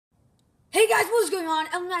Hey guys, what's going on?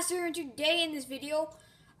 El Nasser here, and today in this video,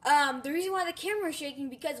 the reason why the camera is shaking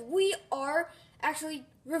because we are actually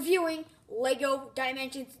reviewing Lego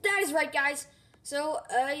Dimensions. That is right, guys. So,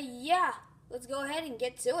 yeah, let's go ahead and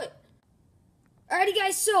get to it. Alrighty,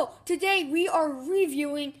 guys. So today we are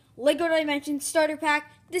reviewing Lego Dimensions Starter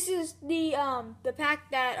Pack. This is the pack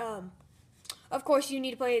that of course you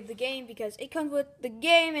need to play the game because it comes with the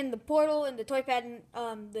game and the portal and the toy pad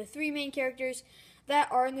and the three main characters that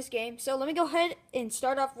are in this game. So let me go ahead and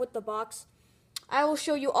start off with the box. I will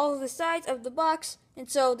show you all of the sides of the box. And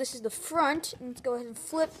so this is the front. And let's go ahead and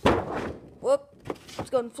flip. Whoop.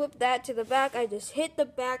 Let's go and flip that to the back. I just hit the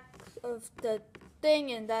back of the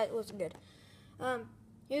thing and that wasn't good.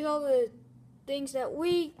 Here's all the things that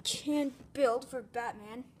we can build for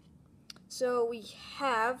Batman. So we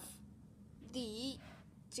have the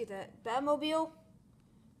Batmobile,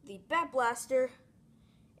 the Bat Blaster,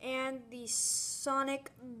 and the Sonic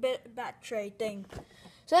Bat Tray thing.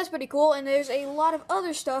 So that's pretty cool, and there's a lot of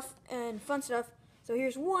other stuff and fun stuff. So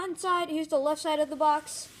here's one side, here's the left side of the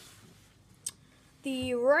box,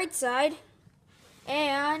 the right side,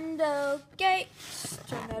 and okay,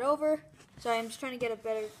 turn that over. Sorry, I'm just trying to get a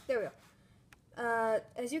better, there we go.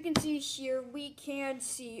 As you can see here, we can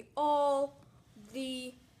see all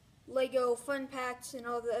the Lego fun packs and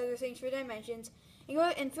all the other things for Dimensions. And go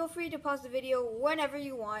ahead and feel free to pause the video whenever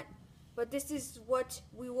you want. But this is what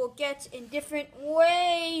we will get in different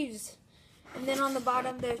waves. And then on the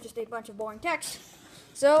bottom, there's just a bunch of boring text.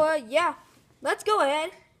 So, yeah, let's go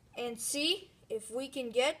ahead and see if we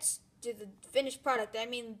can get to the finished product. I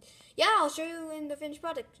mean, yeah, I'll show you in the finished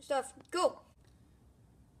product stuff. Cool.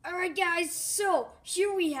 Alright, guys, so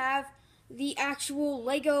here we have the actual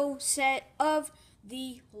Lego set of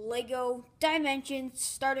the Lego Dimensions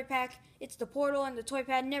Starter Pack. It's the portal and the toy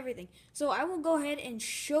pad and everything. So I will go ahead and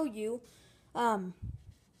show you. I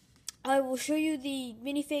will show you the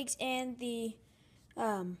minifigs and the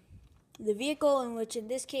vehicle, in which in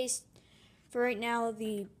this case, for right now,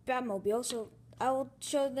 the Batmobile. So I will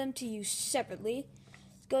show them to you separately.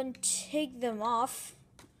 Let's go and take them off.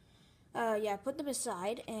 Yeah, put them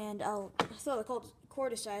aside, and I'll throw the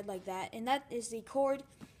cord aside like that. And that is the cord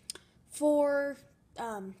for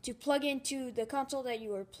to plug into the console that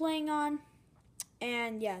you are playing on.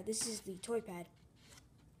 And yeah, this is the toy pad.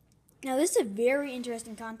 Now this is a very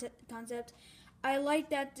interesting concept. I like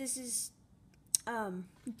that this is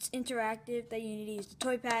it's interactive, that you need to use the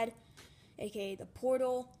toy pad, aka the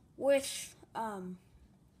portal, with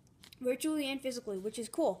virtually and physically, which is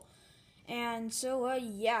cool. And so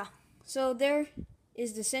yeah, so there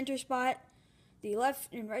is the center spot, the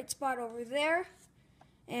left and right spot over there,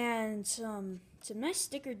 and some nice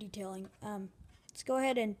sticker detailing. Let's go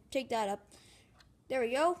ahead and take that up. There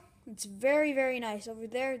we go. It's very, very nice over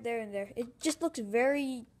there, there, and there. It just looks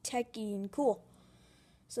very techy and cool.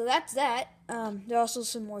 So that's that. There are also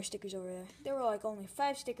some more stickers over there. There were like only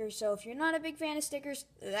 5 stickers, so if you're not a big fan of stickers,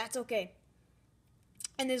 that's okay.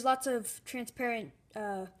 And there's lots of transparent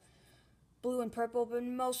blue and purple, but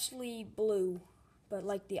mostly blue, but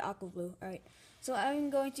like the aqua blue. Alright, so I'm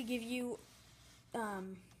going to give you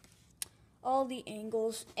all the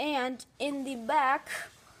angles, and in the back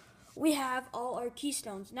we have all our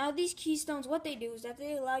keystones. Now these keystones, what they do is that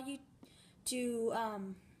they allow you to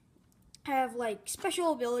have like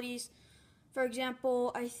special abilities. For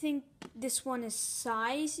example, I think this one is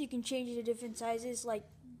size. You can change it to different sizes, like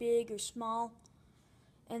big or small.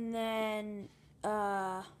 And then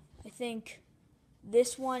I think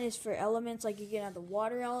this one is for elements, like you can have the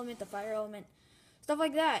water element, the fire element, stuff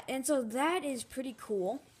like that. And so that is pretty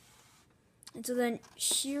cool. And so then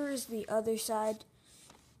here is the other side.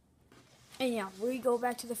 And yeah, we go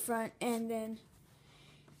back to the front, and then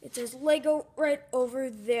it says Lego right over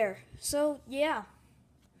there. So yeah.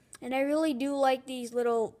 And I really do like these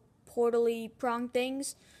little portal-y prong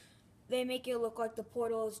things. They make it look like the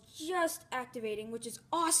portal is just activating, which is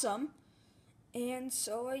awesome. And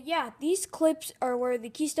so yeah, these clips are where the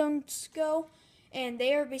keystones go, and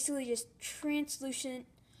they are basically just translucent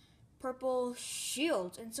purple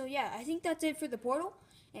shields. And so yeah, I think that's it for the portal,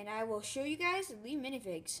 and I will show you guys the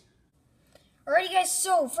minifigs. Alrighty guys,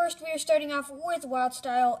 so first we are starting off with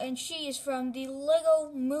Wyldstyle, and she is from the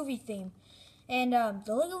Lego movie theme. And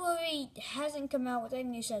the Lego movie hasn't come out with any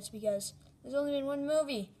new sets because there's only been one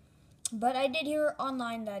movie. But I did hear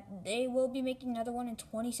online that they will be making another one in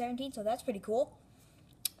 2017, so that's pretty cool.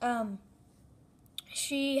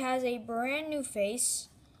 She has a brand new face.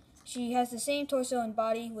 She has the same torso and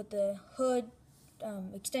body with the hood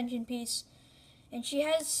extension piece. And she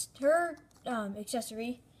has her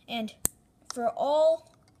accessory. And for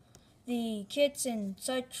all the kits and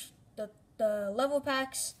such, the level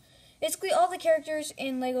packs, basically all the characters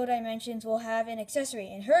in LEGO Dimensions will have an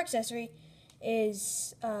accessory, and her accessory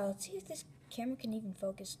is, let's see if this camera can even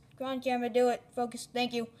focus. Come on, camera, do it. Focus.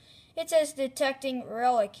 Thank you. It says detecting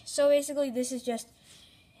relic. So basically this is just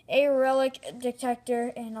a relic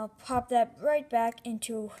detector, and I'll pop that right back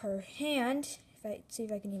into her hand. See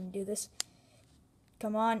if I can even do this.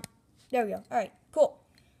 Come on. There we go. Alright, cool.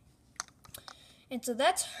 And so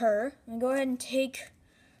that's her. I'm going to go ahead and take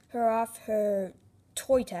her off her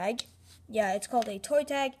toy tag. Yeah, it's called a toy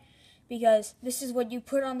tag because this is what you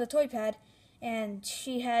put on the toy pad, and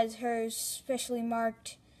she has hers specially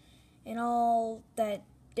marked and all that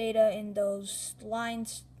data in those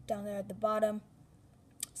lines down there at the bottom.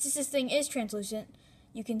 Since this thing is translucent,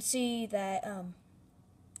 you can see that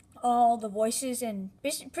all the voices and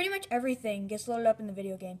pretty much everything gets loaded up in the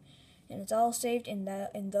video game, and it's all saved in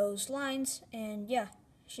those lines. And yeah,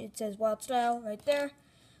 it says Wild Style right there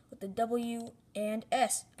with the W and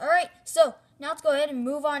S. Alright, so now let's go ahead and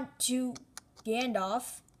move on to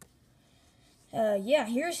Gandalf. Yeah,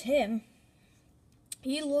 here's him.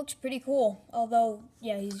 He looks pretty cool, although,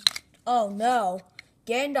 yeah, he's... Oh no,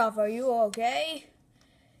 Gandalf, are you okay?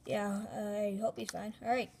 Yeah, I hope he's fine.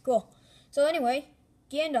 Alright, cool. So anyway,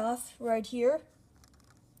 Gandalf right here.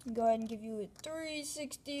 Go ahead and give you a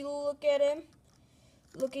 360 look at him.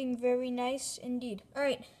 Looking very nice indeed.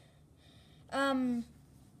 Alright.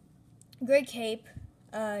 Great cape.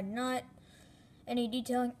 Not any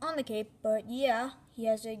detailing on the cape, but yeah, he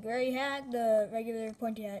has a gray hat, the regular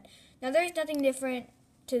pointy hat. Now there's nothing different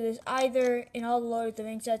to this either in all the Lord of the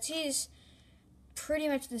Rings sets. He's pretty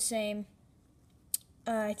much the same.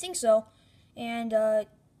 I think so. And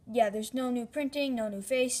yeah, there's no new printing, no new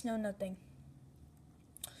face, no nothing.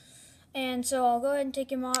 And so I'll go ahead and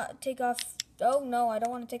take off. Oh no, I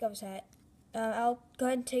don't want to take off his hat. I'll go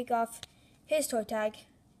ahead and take off his toy tag,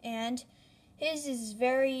 and his is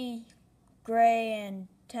very gray and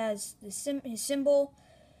has his symbol.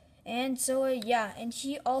 And so yeah, and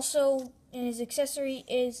he also, in his accessory,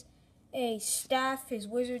 is a staff, his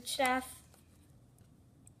wizard staff.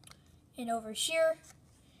 And over here,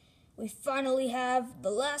 we finally have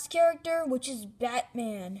the last character, which is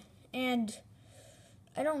Batman. And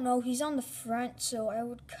I don't know, he's on the front, so I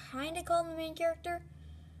would kind of call him the main character.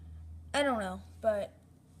 I don't know, but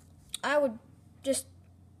I would just,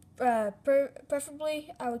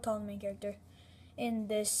 preferably, I would call him the main character in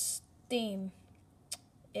this theme-ish.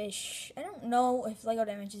 I don't know if LEGO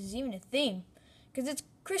Dimensions is even a theme, because it's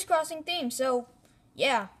crisscrossing theme, so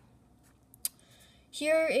yeah.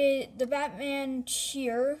 Here is the Batman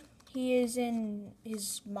here. He is in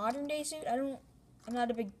his modern day suit. I'm not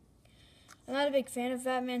a big fan of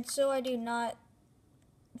Batman, so I do not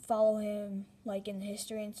follow him like in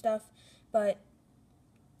history and stuff, but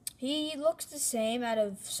he looks the same out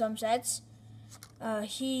of some sets.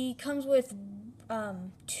 He comes with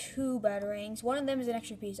 2 batarangs. One of them is an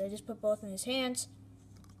extra piece. I just put both in his hands,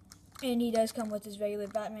 and he does come with his regular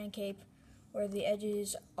Batman cape where the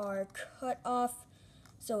edges are cut off,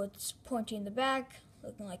 so it's pointy in the back,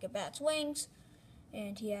 looking like a bat's wings,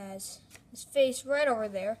 and he has his face right over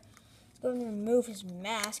there. Let's go ahead and remove his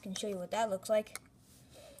mask and show you what that looks like.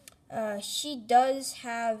 He does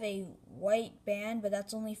have a white band, but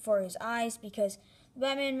that's only for his eyes, because the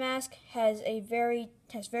Batman mask has very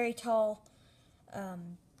tall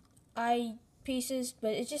eye pieces,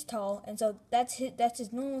 but it's just tall, and so that's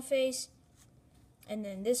his normal face. And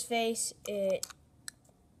then this face, it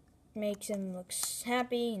makes him look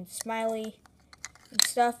happy and smiley and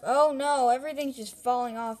stuff. Oh no, everything's just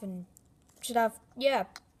falling off and stuff. Yeah.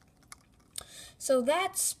 So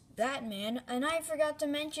that's Batman, and I forgot to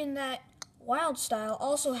mention that Wild Style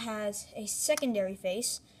also has a secondary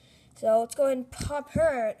face. So let's go ahead and pop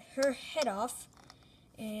her head off,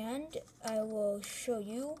 and I will show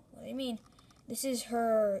you what I mean. This is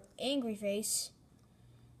her angry face.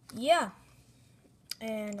 Yeah.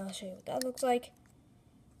 And I'll show you what that looks like.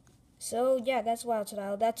 So yeah, that's Wild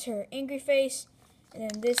Style. That's her angry face. And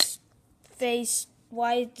then this face,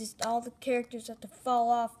 why does all the characters have to fall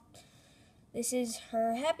off? This is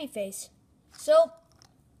her happy face. So,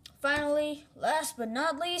 finally, last but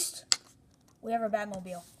not least, we have our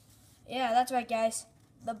Batmobile. Yeah, that's right, guys.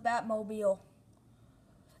 The Batmobile.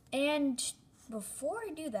 And before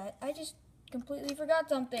I do that, I just completely forgot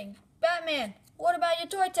something. Batman, what about your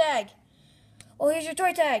toy tag? Oh, here's your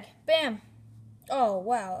toy tag. Bam. Oh,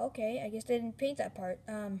 wow. Okay, I guess they didn't paint that part.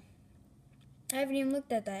 I haven't even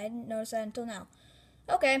looked at that. I didn't notice that until now.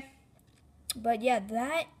 Okay. But yeah,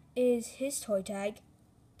 that is his toy tag.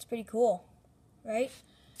 It's pretty cool, right?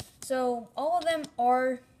 So all of them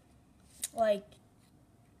are like,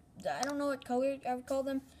 I don't know what color I would call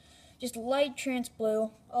them. just light trans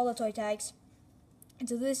blue, all the toy tags. And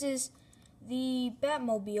so this is the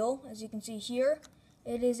Batmobile, as you can see here.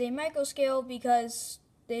 It is a micro scale because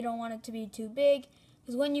they don't want it to be too big.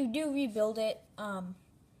 Because when you do rebuild it,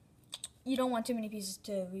 you don't want too many pieces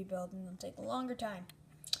to rebuild, and it'll take a longer time.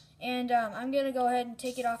 And I'm going to go ahead and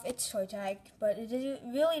take it off its toy tag, but it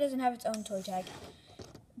really doesn't have its own toy tag.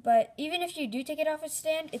 But even if you do take it off its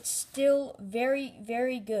stand, it's still very,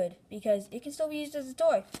 very good because it can still be used as a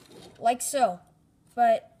toy, like so.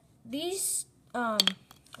 But these, they're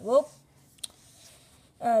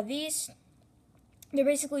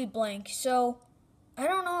basically blank. So I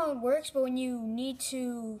don't know how it works, but when you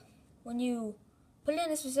put it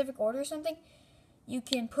in a specific order or something, you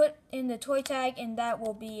can put in the toy tag, and that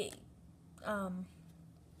will be,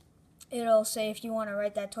 it'll say if you want to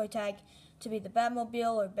write that toy tag to be the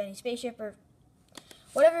Batmobile or Benny Spaceship or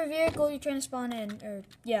whatever vehicle you're trying to spawn in. Or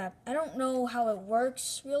yeah, I don't know how it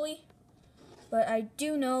works really, but I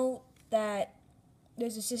do know that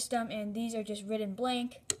there's a system, and these are just written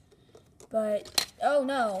blank. But oh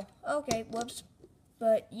no, okay, whoops.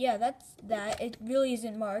 But yeah, that's that. It really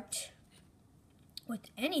isn't marked with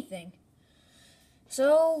anything.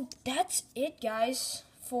 So that's it, guys,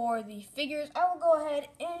 for the figures. I will go ahead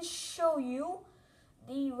and show you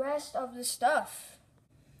the rest of the stuff.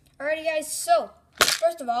 Alrighty, guys, so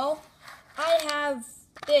first of all, I have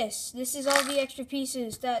this. This is all the extra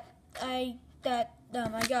pieces that I got.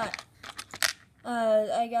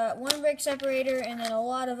 I got one brick separator and then a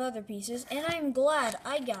lot of other pieces, and I'm glad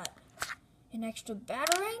I got an extra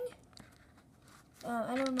battering.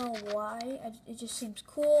 I don't know why. It just seems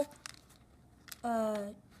cool.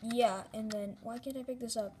 Yeah, and then why can't I pick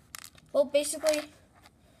this up? Well, basically,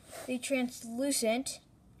 the translucent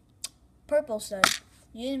purple stud.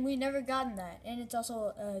 We never gotten that, and it's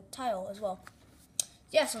also a tile as well.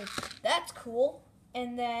 Yeah, so that's cool.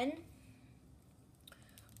 And then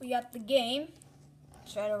we got the game.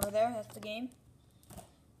 It's right over there. That's the game.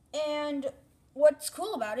 And what's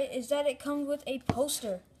cool about it is that it comes with a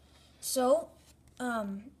poster. So, I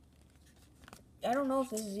don't know if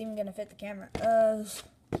this is even gonna fit the camera.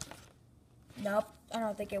 Nope, I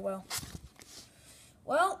don't think it will.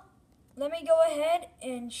 Well, let me go ahead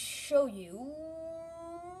and show you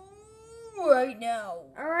right now.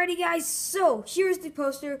 Alrighty, guys, so here's the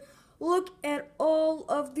poster. Look at all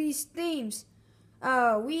of these themes.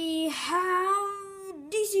 We have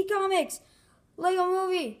DC Comics, Lego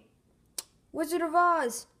Movie, Wizard of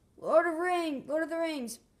Oz, Lord of the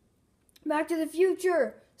Rings, Back to the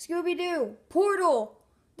Future, Scooby-Doo, Portal,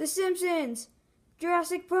 The Simpsons,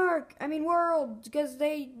 Jurassic Park, World, because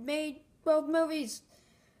they made both movies,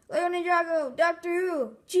 Lego Ninjago, Doctor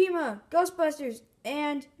Who, Chima, Ghostbusters,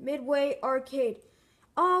 and Midway Arcade.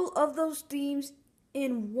 All of those themes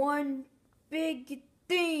in one big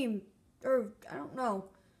theme. Or, I don't know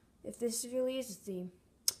if this really is a theme.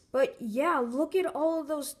 But yeah, look at all of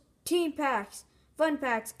those team packs, fun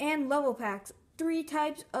packs, and level packs. 3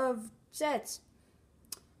 types of sets.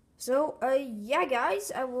 So, yeah,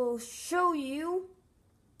 guys, I will show you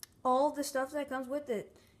all the stuff that comes with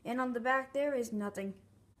it. And on the back there is nothing.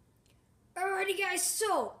 Alrighty, guys,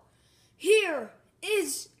 so here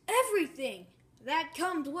is everything that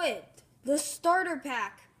comes with the starter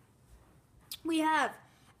pack. We have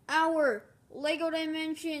our Lego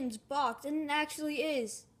Dimensions box, and it actually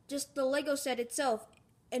is just the Lego set itself,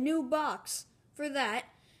 a new box for that.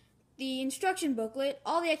 The instruction booklet,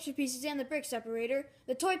 all the extra pieces, and the brick separator,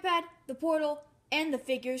 the toy pad, the portal, and the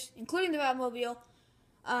figures, including the Batmobile,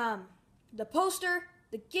 the poster,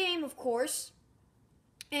 the game, of course,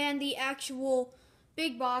 and the actual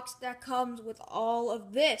big box that comes with all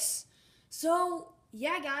of this. So,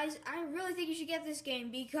 yeah, guys, I really think you should get this game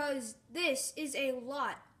because this is a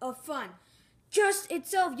lot of fun. Just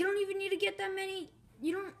itself, you don't even need to get that many,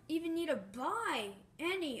 you don't even need to buy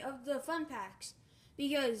any of the fun packs.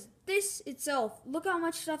 Because this itself, look how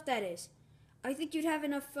much stuff that is. I think you'd have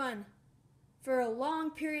enough fun for a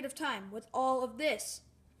long period of time with all of this.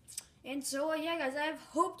 And so, yeah, guys, I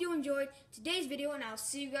hope you enjoyed today's video, and I'll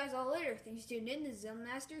see you guys all later. Thanks for tuning in. This is Zelda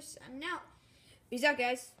Master signing out. Peace out,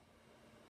 guys.